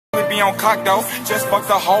on cock though. Just fucked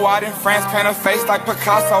a hoe out in France, paint her face like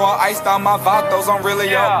Picasso. I iced out my vatos, I'm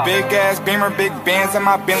really up. Big ass Beemmer, big Benz in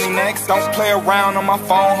my Bentley next. Don't play around on my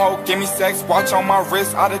phone, ho, give me sex. Watch on my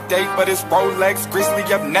wrist, out of date, but it's Rolex. Grizzley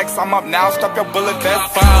up next, I'm up now, strap your bullet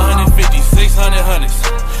vest. 550, 600 hundreds,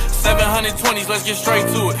 720s, let's get straight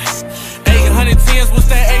to it. 810s, what's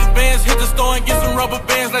that 8 bands? Hit the store and get some rubber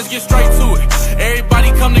bands, let's get straight to it. Everybody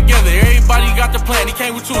come together, everybody got the plan, he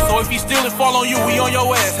came with you. So if he steal it, fall on you, we on your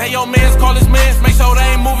ass. Hey, yo, mans, call his mans, make sure they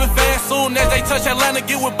ain't moving fast. Soon as they touch Atlanta,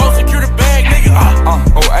 get with both, secure the bag, nigga.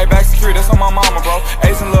 A-back security, that's on my mama, bro.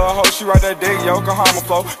 Ace and little hoe, she right there, dig Yokohama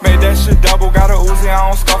flow. Made that shit double, got a Uzi, I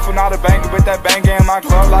don't scuffle, not a banger, with that banger in my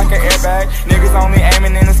glove like an airbag. Niggas only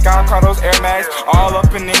aiming in the sky, call those Air Max. All up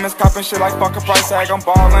in demons, copping shit like fuck a price tag. I'm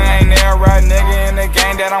ballin', ain't there a right nigga in the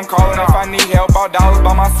game that I'm calling. If I need help, about dollars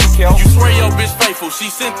by my CKL. You swear your bitch faithful, she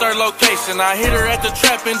sent her location. I hit her at the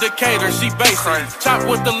trap indicator, she basic. Chop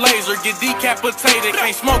with the laser, get decapitated.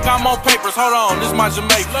 Can't smoke, I'm on papers, hold on, this my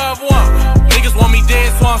Jamaica. Love one. Niggas want me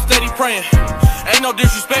dead, so I'm steady praying. Ain't no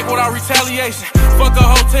disrespect without retaliation. Fuck a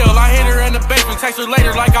hotel, I hit her in the basement. Text her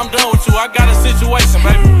later like I'm done with you, I got a situation,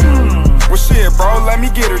 baby. Well shit, bro, let me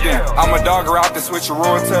get her then. I'm a dogger out the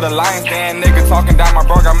switcheroo to the Lions Den. Nigga talking down my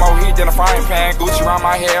bro, got more heat than a frying pan. Gucci around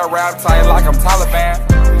my hair, wrapped tight like I'm Taliban.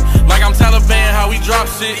 Like I'm Taliban, how we drop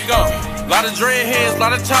shit. Go. Lot of dreadheads,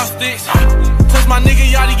 lot of chopsticks. Touch my nigga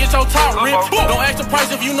Yachty, get your top ripped. Don't ask the price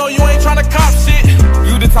if you know you ain't tryna cop shit.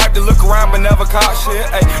 You the type to look around but never cop shit.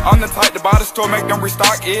 Ay, I'm the type to buy the store, make them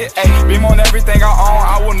restock it. Ay, beam on everything I own,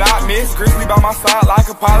 I will not miss. Grizzly by my side like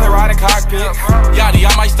a pilot riding cockpit. Yachty,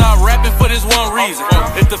 I might stop rapping for this one reason.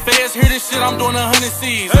 If the feds hear this shit, I'm doing 100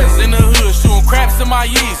 seasons. In the hood, shooting craps in my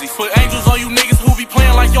Yeezys. Put angels on you niggas who be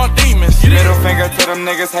playing like y'all demons. Middle finger to them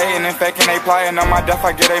niggas hating and faking, they plying on my death.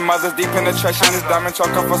 I get they mothers deep penetration. This diamond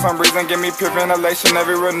choker for some reason, give me pure ventilation.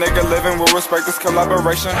 Every real nigga living will respect this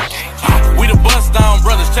collaboration. We the bust down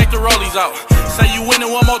brothers, check the rollies out. Say you winning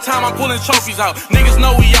one more time, I'm pulling trophies out. Niggas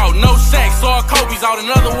know we out, no sacks, all Kobe's out. In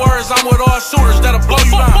other words, I'm with all shooters that'll blow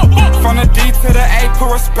you down. From the D to the A, put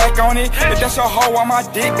respect on it. If that's your hoe on my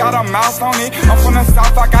dick, got a mouse on it. I'm from the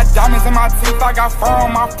south, I got diamonds in my teeth, I got fur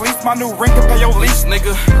on my fleece. My new ring can pay your lease,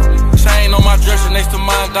 nigga. Chain on my dresser next to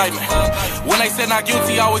my indictment. When they said not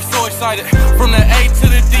guilty, I was so excited. From the A to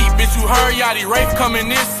the D, bitch, you heard Yachty. Rafe coming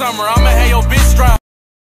this summer, I'ma have your bitch drive.